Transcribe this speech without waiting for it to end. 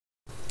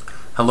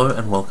Hello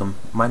and welcome.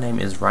 My name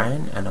is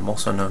Ryan and I'm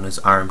also known as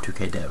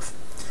RM2K Dev.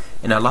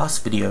 In our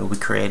last video we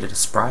created a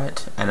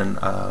sprite and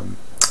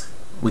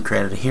we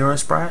created a hero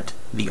sprite,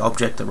 the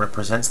object that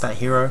represents that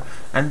hero,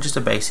 and just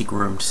a basic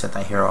room to set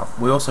that hero up.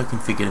 We also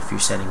configured a few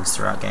settings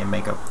throughout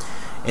GameMaker.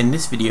 In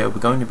this video we're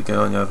going to be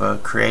going over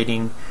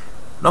using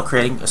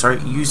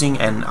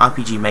an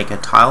RPG Maker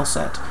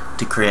Tileset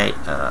to create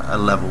a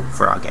level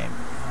for our game.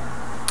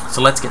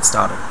 So let's get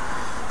started.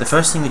 The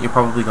first thing that you're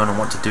probably going to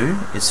want to do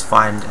is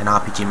find an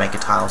RPG Maker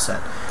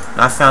Tileset.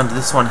 Now I found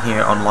this one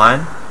here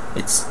online.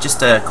 It's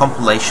just a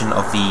compilation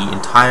of the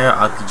entire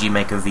RPG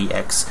Maker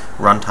VX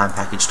runtime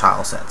package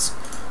tilesets.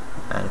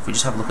 And if we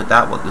just have a look at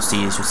that, what you'll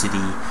see is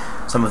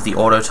some of the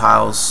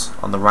Autotiles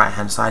on the right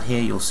hand side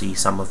here. You'll see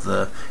some of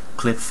the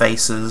cliff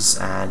faces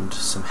and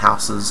some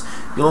houses.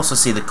 You'll also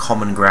see the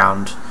common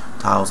ground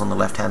tiles on the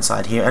left hand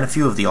side here and a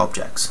few of the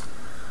objects.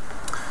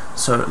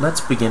 So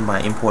let's begin by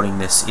importing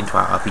this into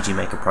our RPG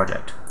Maker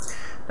project.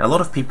 Now, a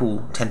lot of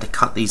people tend to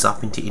cut these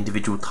up into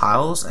individual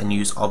tiles and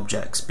use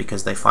objects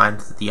because they find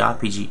that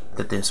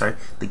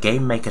the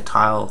Game Maker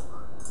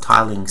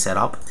tiling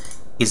setup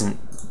isn't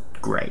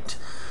great.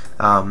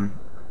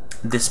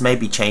 This may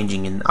be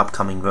changing in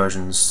upcoming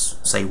versions,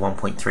 say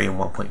 1.3 and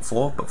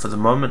 1.4, but for the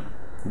moment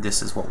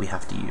this is what we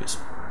have to use.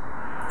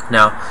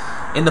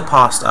 Now, in the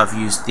past I've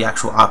used the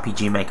actual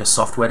RPG Maker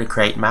software to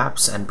create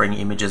maps and bring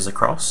images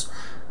across.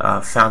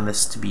 Found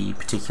this to be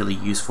particularly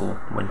useful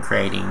when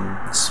creating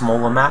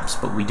smaller maps,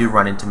 but we do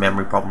run into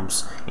memory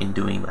problems in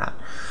doing that.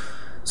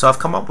 So I've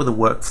come up with a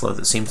workflow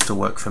that seems to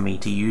work for me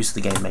to use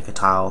the Game Maker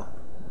tile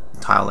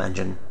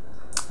engine.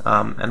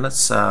 And I'm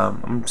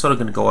sort of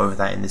going to go over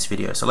that in this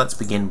video. So let's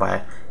begin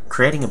by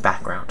creating a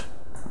background.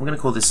 I'm going to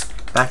call this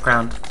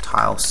background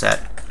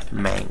tileset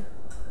main.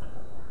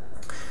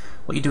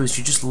 What you do is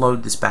you just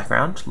load this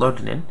background, load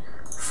it in,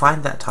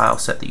 find that tile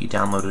set that you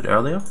downloaded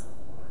earlier.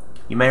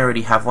 You may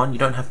already have one, you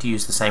don't have to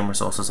use the same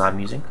resources I'm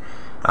using.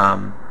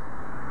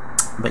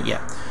 But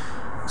yeah,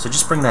 so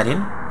just bring that in.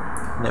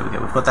 There we go,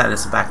 we've got that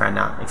as the background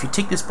now. If you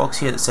tick this box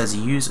here that says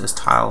use as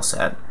tile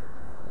set,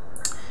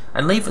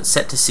 and leave it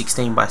set to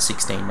 16 by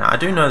 16. Now I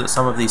do know that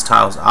some of these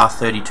tiles are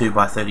 32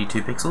 by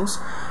 32 pixels,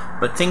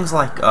 but things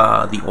like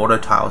the auto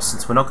tiles,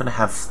 since we're not going to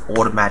have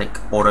automatic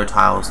auto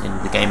tiles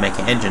in the Game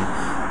Maker engine,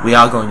 we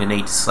are going to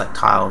need to select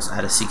tiles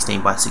at a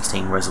 16 by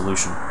 16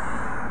 resolution.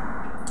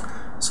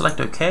 Select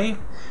OK,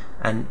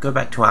 and go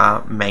back to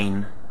our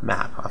main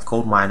map. I've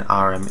called mine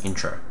RM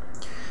Intro.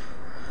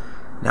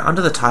 Now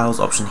under the tiles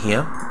option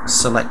here,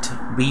 select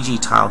BG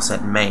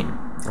Tileset Main,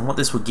 and what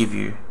this will give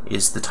you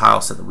is the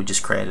tileset that we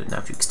just created. Now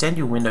if you extend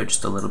your window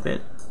just a little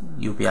bit,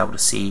 you'll be able to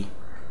see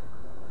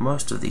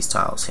most of these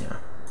tiles here.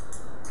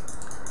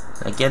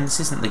 Again, this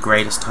isn't the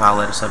greatest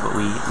tile editor, but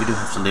we do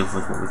have to live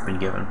with what we've been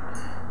given.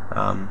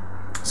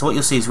 So what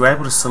you'll see is we're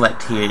able to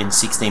select here in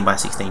 16 by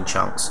 16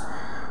 chunks.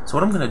 So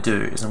what I'm going to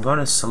do is I'm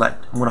going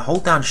to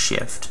hold down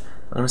Shift,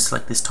 I'm going to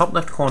select this top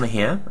left corner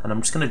here, and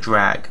I'm just going to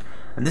drag,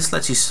 and this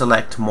lets you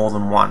select more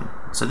than one.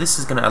 So this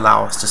is going to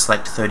allow us to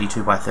select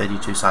 32 by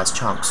 32 size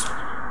chunks.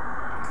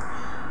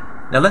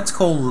 Now let's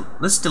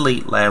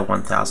delete layer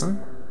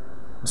 1000,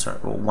 sorry,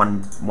 or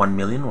 1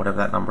 million, whatever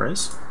that number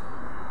is.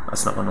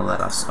 That's not going to let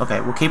us.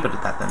 Okay, we'll keep it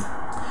at that then.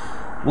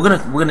 We're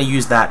gonna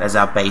use that as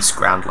our base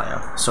ground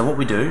layer. So what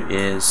we do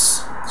is,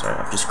 sorry,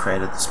 I've just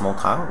created the small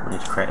tile. We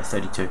need to create a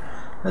 32.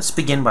 Let's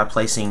begin by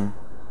placing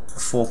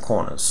 4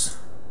 corners,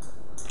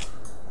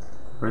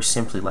 very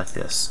simply like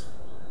this.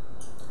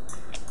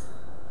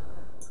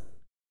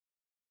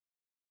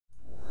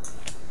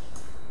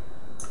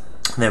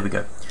 There we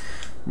go.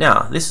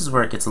 Now this is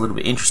where it gets a little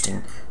bit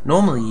interesting.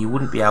 Normally you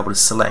wouldn't be able to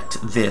select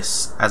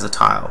this as a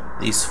tile,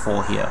 these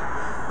 4 here,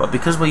 but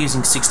because we're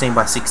using 16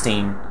 by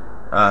 16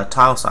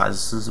 tile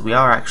sizes, we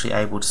are actually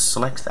able to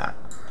select that.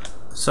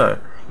 So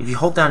if you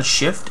hold down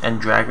Shift and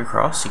drag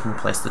across, you can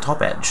place the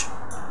top edge.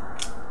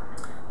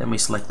 Then we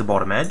select the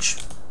bottom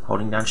edge,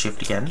 holding down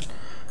Shift again,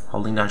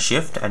 holding down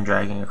Shift and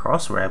dragging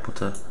across, we're able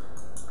to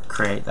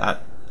create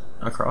that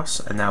across.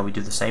 And now we do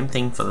the same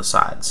thing for the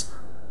sides.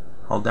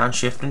 Hold down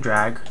Shift and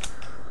drag,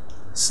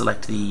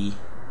 select the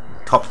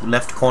top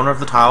left corner of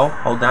the tile,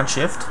 hold down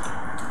Shift,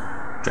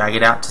 drag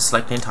it out to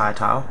select the entire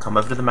tile, come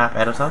over to the map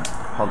editor,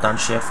 hold down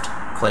Shift,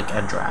 click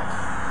and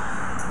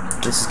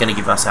drag. This is going to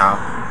give us our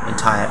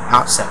entire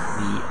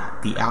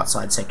the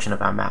outside section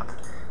of our map.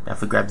 Now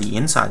if we grab the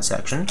inside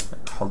section,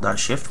 hold down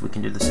Shift, we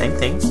can do the same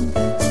thing.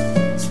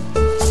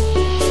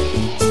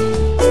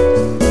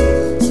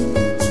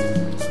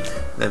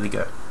 There we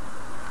go.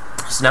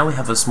 So now we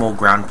have a small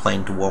ground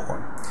plane to walk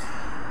on.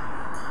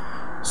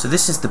 So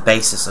this is the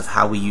basis of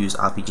how we use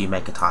RPG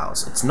Maker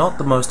tiles. It's not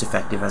the most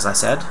effective, as I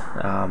said.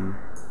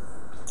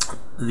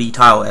 The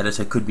tile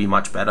editor could be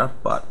much better,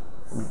 but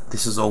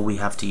this is all we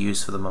have to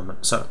use for the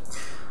moment. So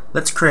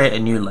let's create a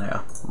new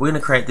layer. We're going to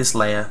create this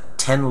layer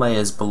 10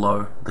 layers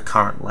below the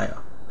current layer.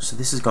 So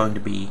this is going to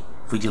be,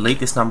 if we delete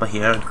this number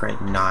here and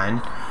create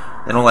 9,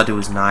 then all I do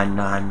is 9,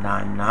 9,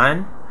 9,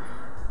 9,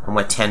 and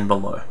we're 10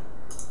 below.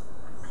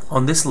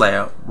 On this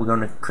layer, we're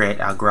going to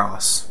create our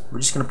grass. We're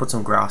just going to put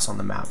some grass on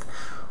the map.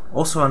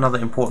 Also, another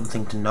important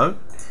thing to note,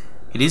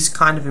 it is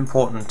kind of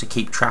important to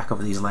keep track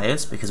of these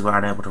layers because we're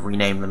unable to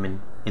rename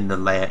them in the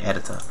layer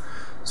editor.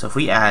 So if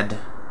we add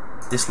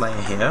this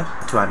layer here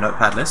to our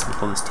notepad list, we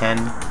call this 10,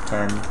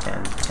 10,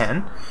 10,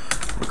 10.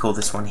 We call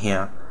this one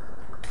here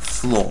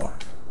floor.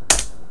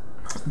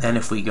 Then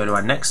if we go to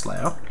our next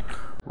layer,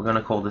 we're going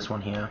to call this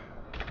one here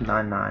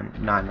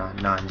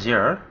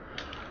 999990.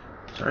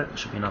 Sorry, there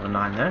should be another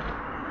 9 there.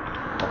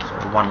 Also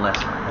one less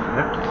 9.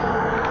 There we go.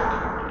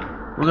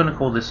 We're going to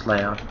call this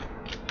layer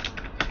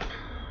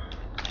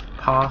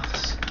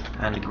paths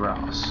and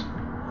grass.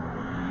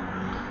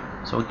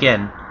 So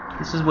again,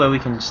 this is where we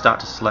can start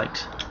to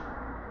select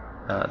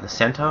the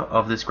center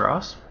of this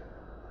grass,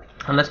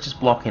 and let's just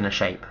block in a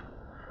shape.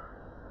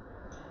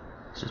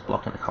 Let's just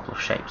block in a couple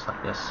of shapes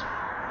like this.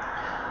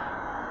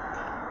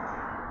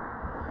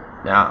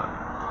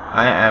 Now,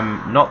 I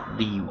am not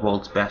the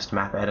world's best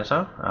map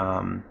editor,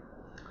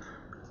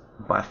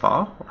 by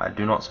far. I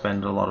do not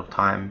spend a lot of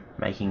time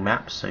making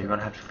maps, so you're going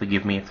to have to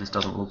forgive me if this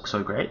doesn't look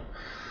so great.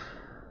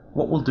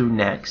 What we'll do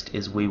next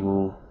is we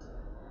will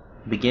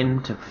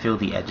begin to fill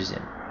the edges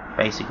in.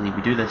 Basically,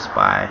 we do this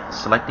by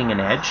selecting an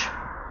edge.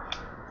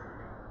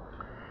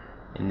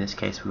 In this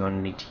case, we're going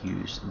to need to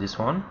use this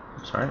one.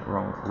 Sorry,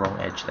 wrong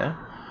edge there.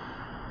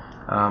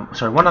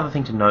 Sorry, one other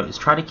thing to note is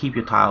try to keep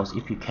your tiles,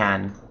 if you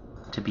can,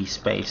 to be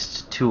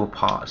spaced 2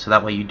 apart, so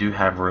that way you do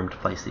have room to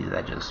place these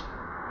edges.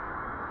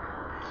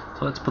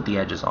 So let's put the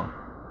edges on.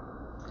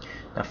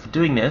 Now for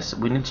doing this,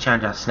 we need to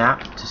change our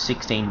snap to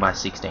 16 by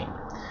 16.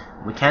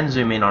 We can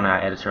zoom in on our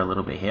editor a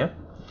little bit here.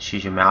 Just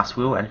use your mouse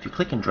wheel, and if you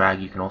click and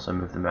drag, you can also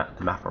move the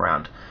map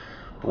around.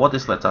 But what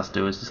this lets us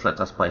do is this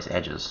lets us place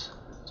edges.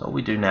 So what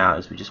we do now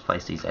is we just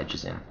place these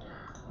edges in.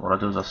 What I'll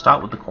do is I'll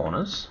start with the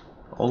corners,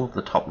 all of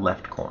the top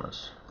left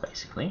corners,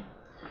 basically,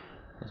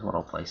 is what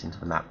I'll place into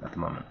the map at the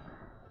moment.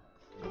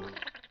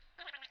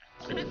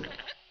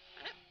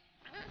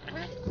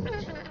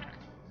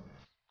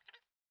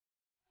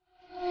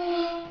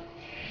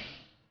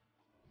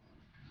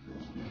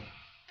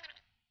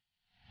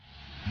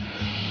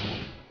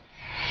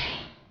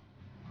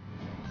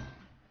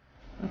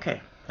 Okay,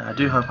 I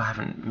do hope I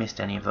haven't missed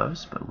any of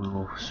those, but we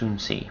will soon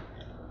see.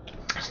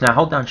 So now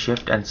hold down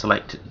Shift and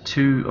select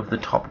 2 of the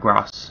top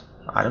grass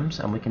items,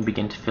 and we can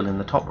begin to fill in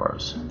the top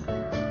rows.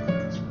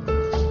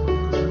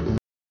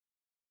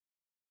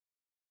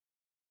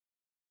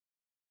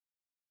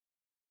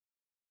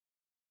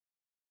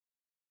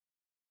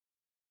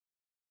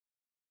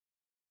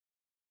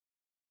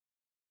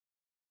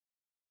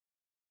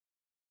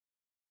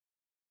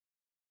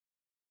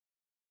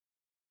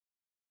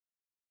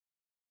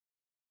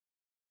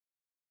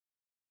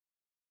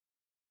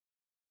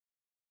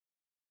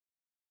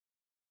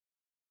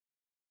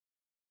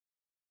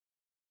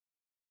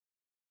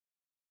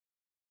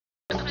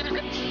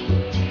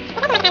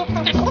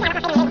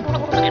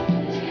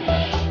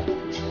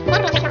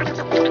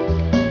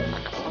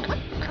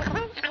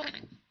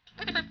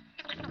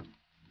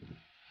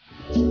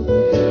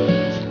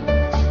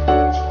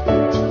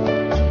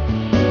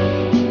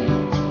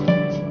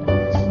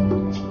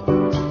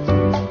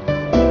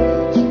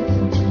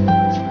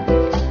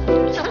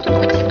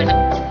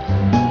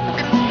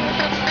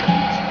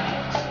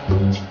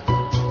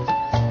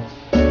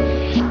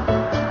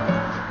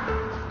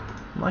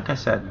 Like I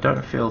said,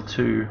 don't feel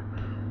too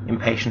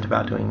impatient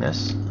about doing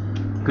this.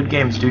 Good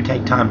games do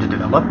take time to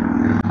develop,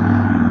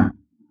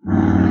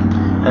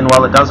 and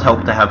while it does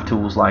help to have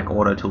tools like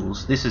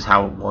Autotiles, this is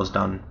how it was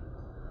done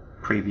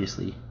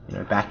previously. You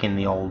know, back in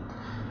the old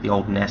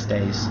NES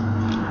days,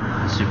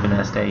 Super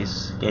NES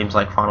days, games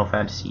like Final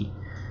Fantasy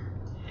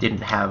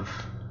didn't have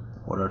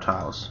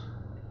Autotiles,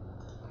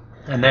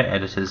 and their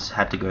editors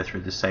had to go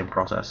through the same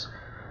process.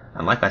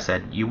 And like I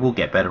said, you will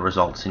get better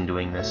results in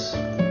doing this.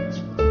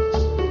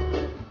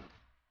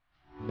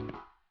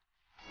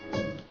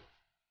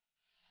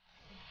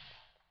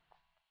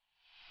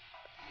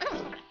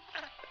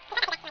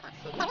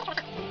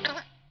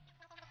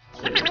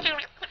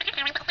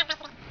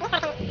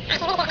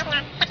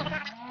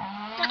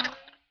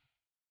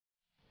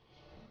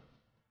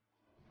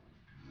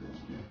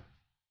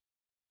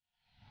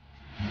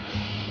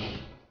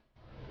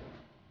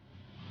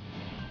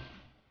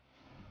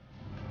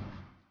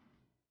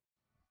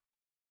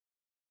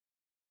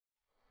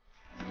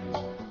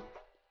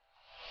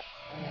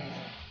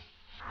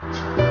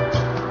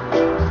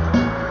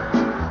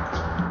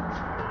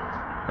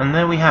 And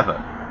there we have it.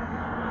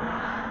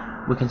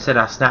 We can set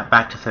our snap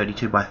back to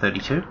 32 by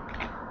 32.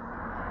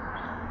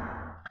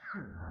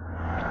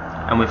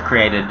 And we've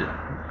created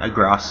a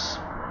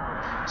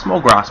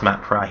small grass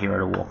map for our hero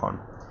to walk on.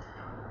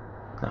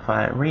 Now if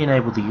I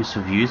re-enable the use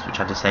of views, which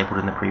I disabled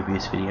in the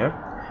previous video,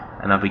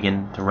 and I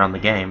begin to run the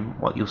game,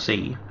 what you'll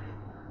see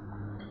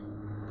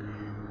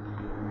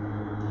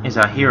is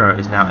our hero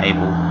is now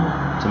able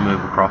to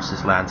move across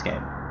this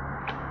landscape.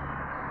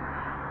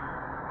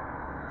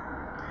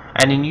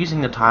 And in using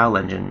the tile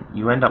engine,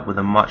 you end up with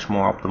a much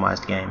more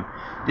optimized game.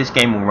 This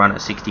game will run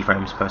at 60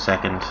 frames per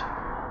second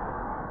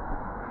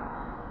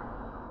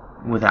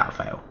without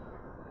fail.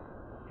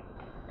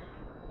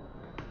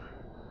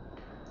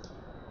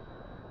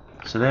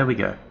 So there we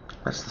go.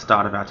 That's the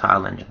start of our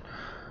tile engine.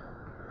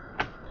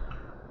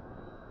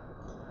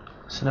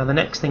 So now the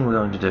next thing we're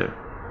going to do,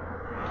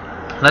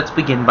 let's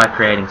begin by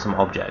creating some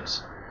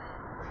objects.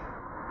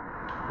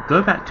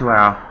 Go back to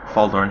our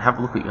folder and have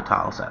a look at your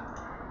tile set.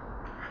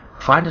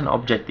 Find an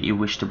object that you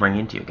wish to bring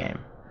into your game.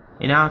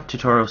 In our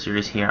tutorial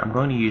series here, I'm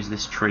going to use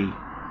this tree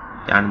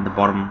down in the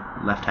bottom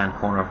left hand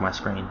corner of my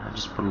screen. I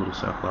just put a little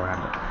circle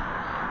around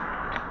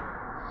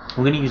it.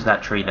 We're going to use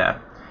that tree there.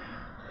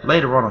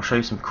 Later on I'll show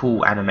you some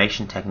cool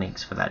animation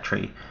techniques for that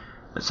tree,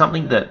 but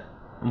something that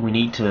we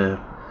need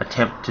to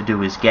attempt to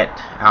do is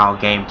get our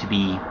game to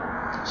be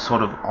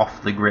sort of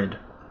off the grid.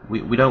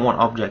 We don't want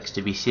objects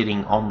to be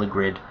sitting on the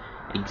grid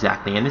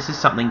exactly, and this is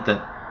something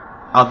that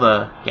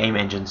other game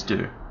engines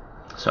do.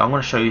 So I'm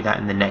going to show you that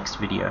in the next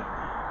video.